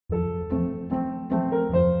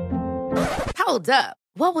Hold up.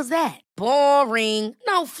 What was that? Boring.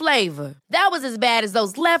 No flavor. That was as bad as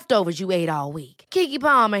those leftovers you ate all week. Keke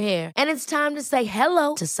Palmer here. And it's time to say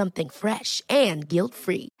hello to something fresh and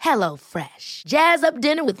guilt-free. Hello Fresh. Jazz up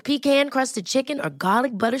dinner with pecan-crusted chicken or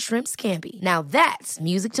garlic butter shrimp scampi. Now that's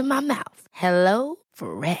music to my mouth. Hello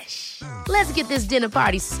Fresh. Let's get this dinner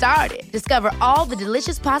party started. Discover all the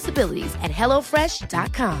delicious possibilities at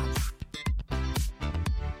hellofresh.com.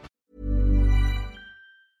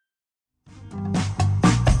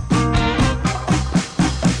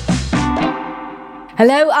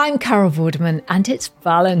 Hello, I'm Carol Vorderman, and it's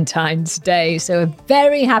Valentine's Day, so a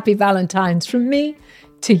very happy Valentine's from me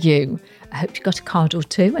to you. I hope you got a card or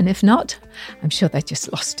two, and if not, I'm sure they're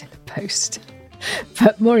just lost in the post.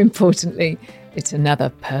 But more importantly, it's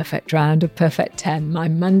another perfect round of Perfect 10, my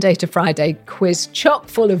Monday to Friday quiz chock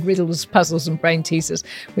full of riddles, puzzles and brain teasers,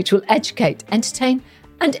 which will educate, entertain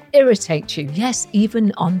and irritate you, yes,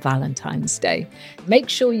 even on Valentine's Day. Make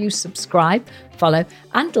sure you subscribe, follow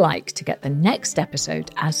and like to get the next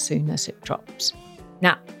episode as soon as it drops.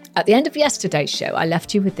 Now, at the end of yesterday's show, I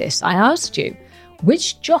left you with this. I asked you,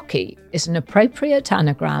 which jockey is an appropriate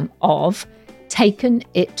anagram of taken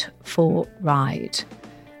it for ride?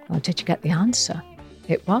 Well, did you get the answer?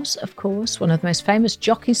 It was, of course, one of the most famous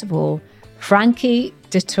jockeys of all, Frankie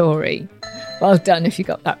Dettori. Well done if you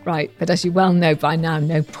got that right, but as you well know by now,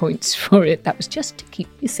 no points for it. That was just to keep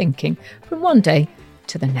you thinking from one day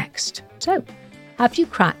to the next. So, have you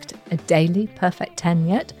cracked a daily Perfect 10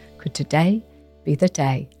 yet? Could today be the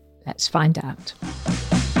day? Let's find out.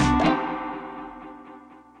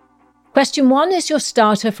 Question 1 is your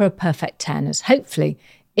starter for a Perfect 10, as hopefully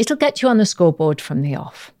it'll get you on the scoreboard from the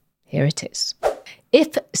off. Here it is.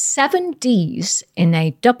 If 7 Ds in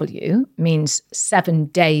a W means 7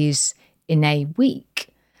 days in a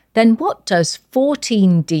week, then what does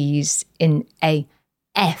 14 Ds in a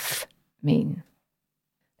F mean?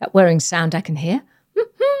 That whirring sound I can hear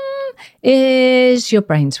is your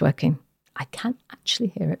brains working. I can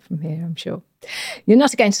actually hear it from here, I'm sure. You're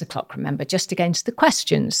not against the clock, remember, just against the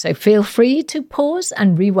questions. So feel free to pause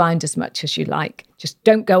and rewind as much as you like. Just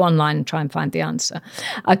don't go online and try and find the answer.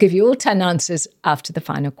 I'll give you all 10 answers after the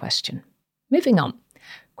final question. Moving on.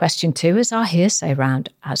 Question 2 is our hearsay round,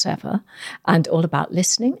 as ever, and all about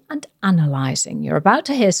listening and analysing. You're about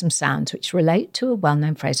to hear some sounds which relate to a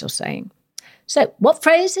well-known phrase or saying. So, what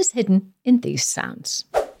phrase is hidden in these sounds?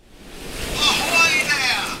 Ahoy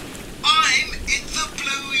there! I'm in the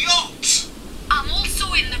blue yacht. I'm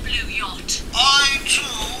also in the blue yacht. I too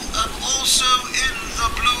am also in the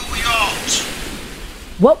blue yacht.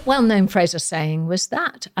 What well-known phrase or saying was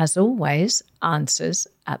that? As always, answers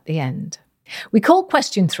at the end. We call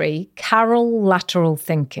question 3 Carol lateral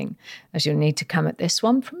thinking, as you'll need to come at this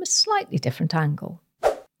one from a slightly different angle.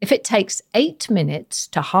 If it takes 8 minutes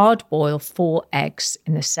to hard-boil 4 eggs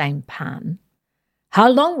in the same pan, how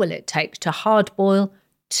long will it take to hard-boil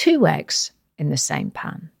 2 eggs in the same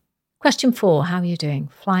pan? Question 4, how are you doing?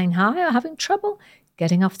 Flying high or having trouble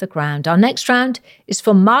getting off the ground? Our next round is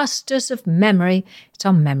for masters of memory. It's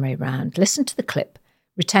our memory round. Listen to the clip.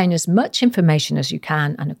 Retain as much information as you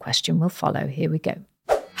can and a question will follow. Here we go.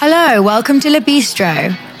 Hello, welcome to Le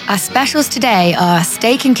Bistro. Our specials today are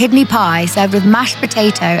steak and kidney pie served with mashed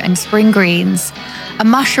potato and spring greens, a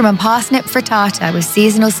mushroom and parsnip frittata with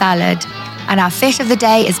seasonal salad, and our fish of the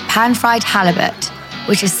day is pan-fried halibut,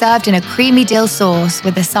 which is served in a creamy dill sauce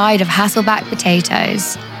with a side of Hasselback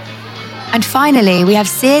potatoes. And finally, we have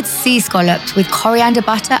seared sea scallops with coriander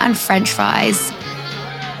butter and French fries.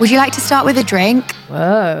 Would you like to start with a drink?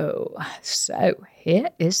 Whoa. So here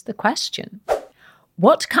is the question.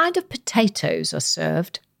 What kind of potatoes are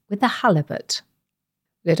served with the halibut?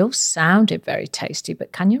 It all sounded very tasty,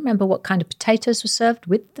 but can you remember what kind of potatoes were served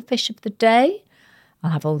with the fish of the day? I'll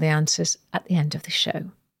have all the answers at the end of the show.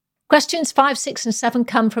 Questions 5, 6 and 7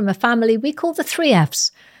 come from a family we call the 3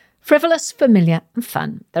 Fs. Frivolous, familiar and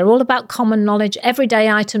fun. They're all about common knowledge, everyday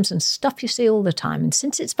items and stuff you see all the time. And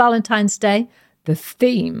since it's Valentine's Day, the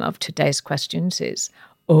theme of today's questions is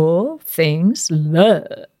all things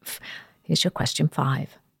love. Here's your question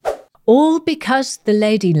 5. All because the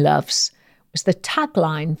lady loves was the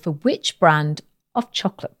tagline for which brand of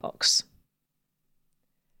chocolate box?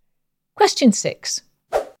 Question 6.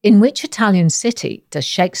 In which Italian city does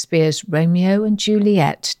Shakespeare's Romeo and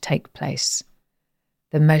Juliet take place?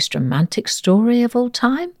 The most romantic story of all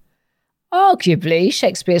time? Arguably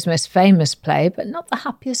Shakespeare's most famous play, but not the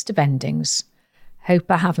happiest of endings.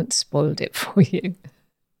 Hope I haven't spoiled it for you.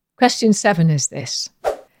 Question 7 is this.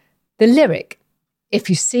 The lyric, if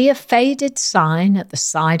you see a faded sign at the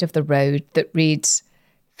side of the road that reads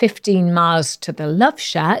 15 miles to the Love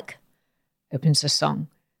Shack, opens a song.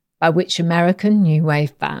 By which American new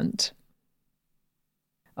wave band?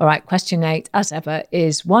 All right, question 8, as ever,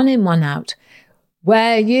 is one in, one out,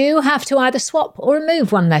 where you have to either swap or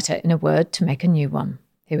remove one letter in a word to make a new one.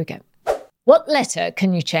 Here we go. What letter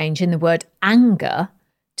can you change in the word anger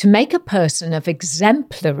to make a person of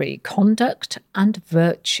exemplary conduct and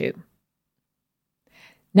virtue?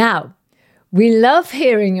 Now, we love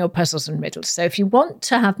hearing your puzzles and riddles, so if you want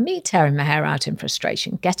to have me tearing my hair out in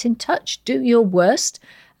frustration, get in touch, do your worst,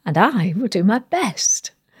 and I will do my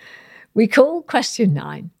best. We call question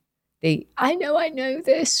 9 the I know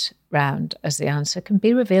this round, as the answer can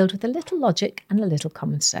be revealed with a little logic and a little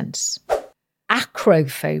common sense.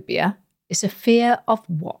 Acrophobia is a fear of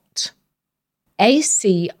what?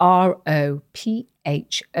 Acrophobia.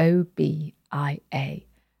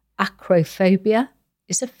 Acrophobia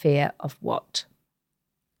is a fear of what?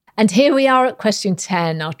 And here we are at question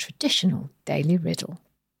 10, our traditional daily riddle.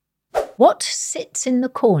 What sits in the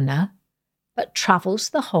corner but travels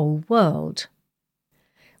the whole world?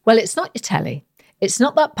 Well, it's not your telly. It's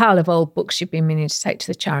not that pile of old books you've been meaning to take to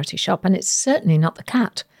the charity shop, and it's certainly not the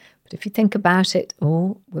cat. But if you think about it,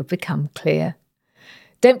 all will become clear.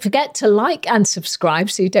 Don't forget to like and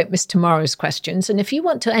subscribe so you don't miss tomorrow's questions. And if you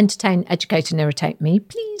want to entertain, educate and irritate me,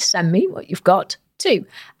 please send me what you've got to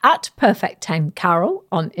 @Perfect10Carol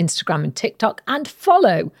on Instagram and TikTok, and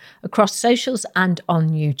follow across socials and on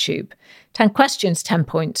YouTube. 10 questions, 10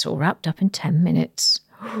 points, all wrapped up in 10 minutes.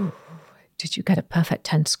 Ooh, did you get a perfect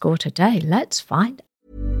 10 score today? Let's find out.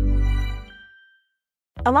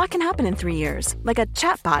 A lot can happen in 3 years, like a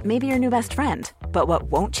chatbot may be your new best friend. But what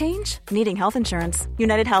won't change? Needing health insurance.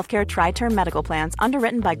 United Healthcare Tri-Term Medical Plans,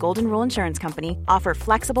 underwritten by Golden Rule Insurance Company, offer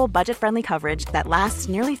flexible, budget-friendly coverage that lasts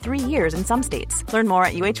nearly 3 years in some states. Learn more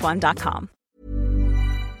at uh1.com.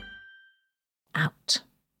 Out.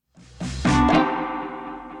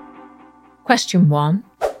 Question 1.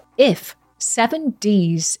 If 7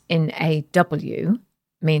 Ds in a W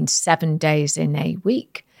means 7 days in a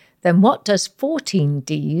week, then what does 14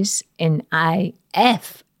 Ds in a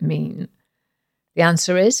F mean? The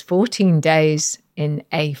answer is 14 days in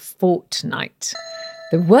a fortnight.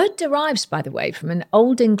 The word derives, by the way, from an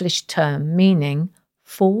Old English term meaning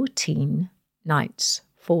 14 nights.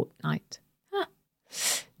 Fortnight.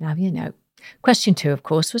 Now you know. Question 2, of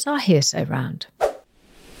course, was our hearsay round.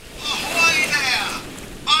 Ahoy there!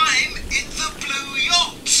 I'm in the blue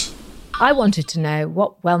yacht! I wanted to know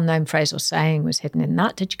what well-known phrase or saying was hidden in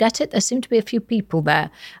that. Did you get it? There seemed to be a few people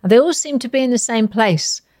there, and they all seemed to be in the same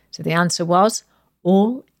place. So the answer was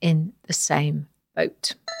all in the same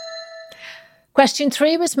boat. Question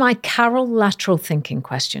 3 was my Carol lateral thinking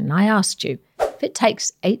question. I asked you, if it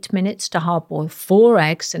takes 8 minutes to hard-boil 4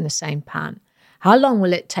 eggs in the same pan, how long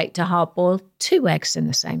will it take to hard-boil 2 eggs in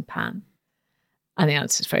the same pan? And the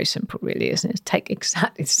answer is very simple, really, isn't it? It'll take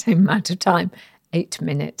exactly the same amount of time, 8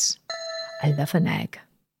 minutes. I love an egg.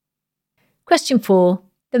 Question 4,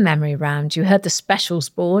 the memory round. You heard the specials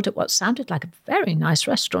board at what sounded like a very nice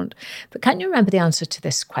restaurant, but can you remember the answer to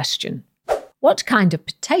this question? What kind of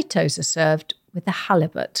potatoes are served with a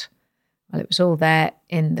halibut? Well, it was all there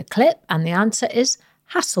in the clip, and the answer is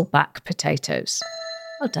Hasselback potatoes.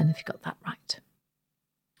 Well done if you got that right.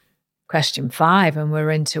 Question 5, and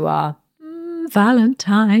we're into our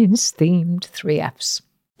Valentine's themed 3 Fs.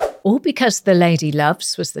 All because the lady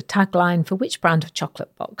loves was the tagline for which brand of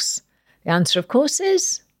chocolate box? The answer, of course,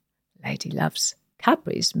 is Lady Loves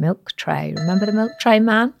Cadbury's milk tray. Remember the milk tray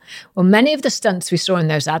man? Well, many of the stunts we saw in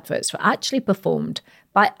those adverts were actually performed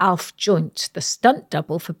by Alf Joint, the stunt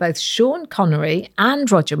double for both Sean Connery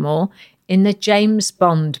and Roger Moore in the James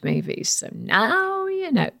Bond movies. So now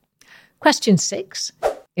you know. Question 6.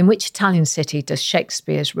 In which Italian city does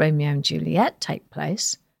Shakespeare's Romeo and Juliet take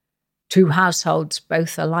place? 2 households,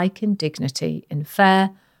 both alike in dignity, in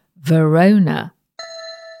fair Verona,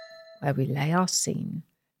 where we lay our scene.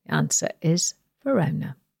 The answer is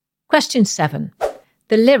Verona. Question 7.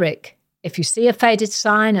 The lyric, if you see a faded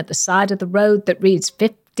sign at the side of the road that reads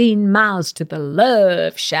 15 miles to the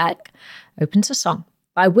Love Shack, opens a song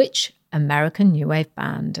by which American New Wave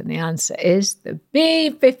band? And the answer is the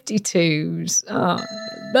B-52s. Oh,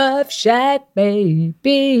 the Love Shack,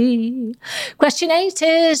 baby. Question 8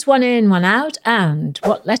 is 1 in, 1 out. And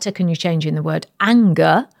what letter can you change in the word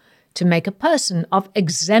anger to make a person of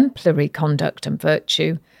exemplary conduct and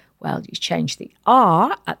virtue? Well, you change the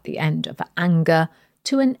R at the end of anger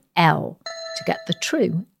to an L to get the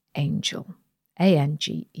true angel.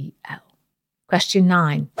 A-N-G-E-L. Question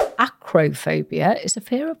 9. Acrophobia is a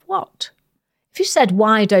fear of what? If you said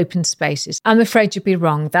wide open spaces, I'm afraid you'd be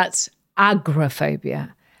wrong. That's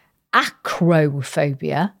agoraphobia.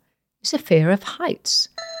 Acrophobia is a fear of heights.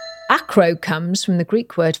 Acro comes from the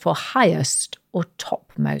Greek word for highest or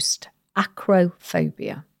topmost,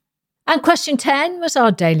 acrophobia. And question 10 was our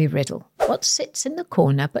daily riddle. What sits in the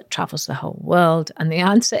corner but travels the whole world? And the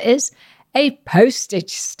answer is a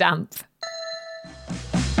postage stamp.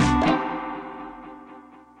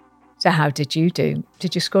 So how did you do?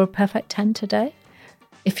 Did you score a perfect 10 today?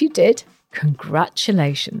 If you did,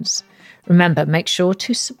 congratulations. Remember, make sure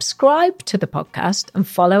to subscribe to the podcast and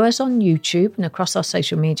follow us on YouTube and across our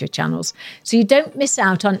social media channels so you don't miss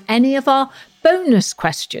out on any of our bonus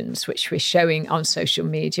questions which we're showing on social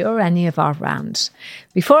media or any of our rounds.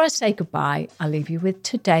 Before I say goodbye, I'll leave you with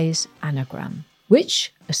today's anagram.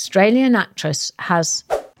 Which Australian actress has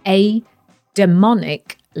a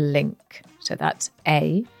demonic link? So that's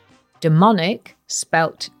a demonic,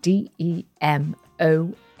 spelt D-E-M-O-N-I-C,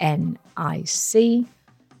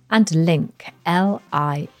 and link,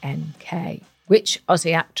 L-I-N-K. Which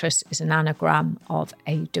Aussie actress is an anagram of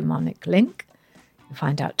a demonic link? You'll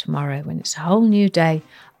find out tomorrow when it's a whole new day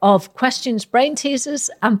of questions, brain teasers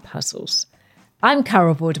and puzzles. I'm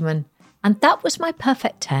Carol Vorderman, and that was my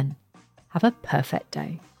perfect 10. Have a perfect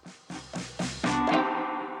day.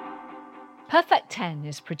 Perfect 10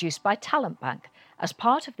 is produced by Talent Bank as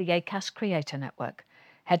part of the Acast Creator Network.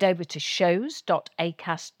 Head over to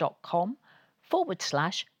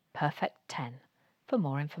shows.acast.com/perfect10 for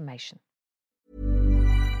more information.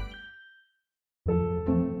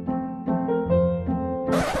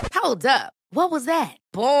 Hold up. What was that?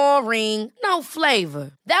 Boring. No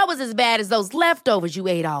flavor. That was as bad as those leftovers you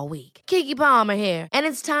ate all week. Keke Palmer here, and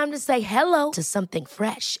it's time to say hello to something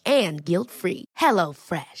fresh and guilt-free. Hello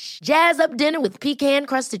Fresh. Jazz up dinner with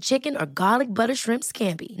pecan-crusted chicken or garlic butter shrimp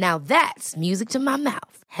scampi. Now that's music to my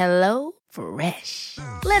mouth. Hello Fresh.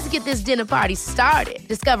 Let's get this dinner party started.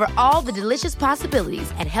 Discover all the delicious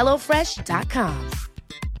possibilities at HelloFresh.com.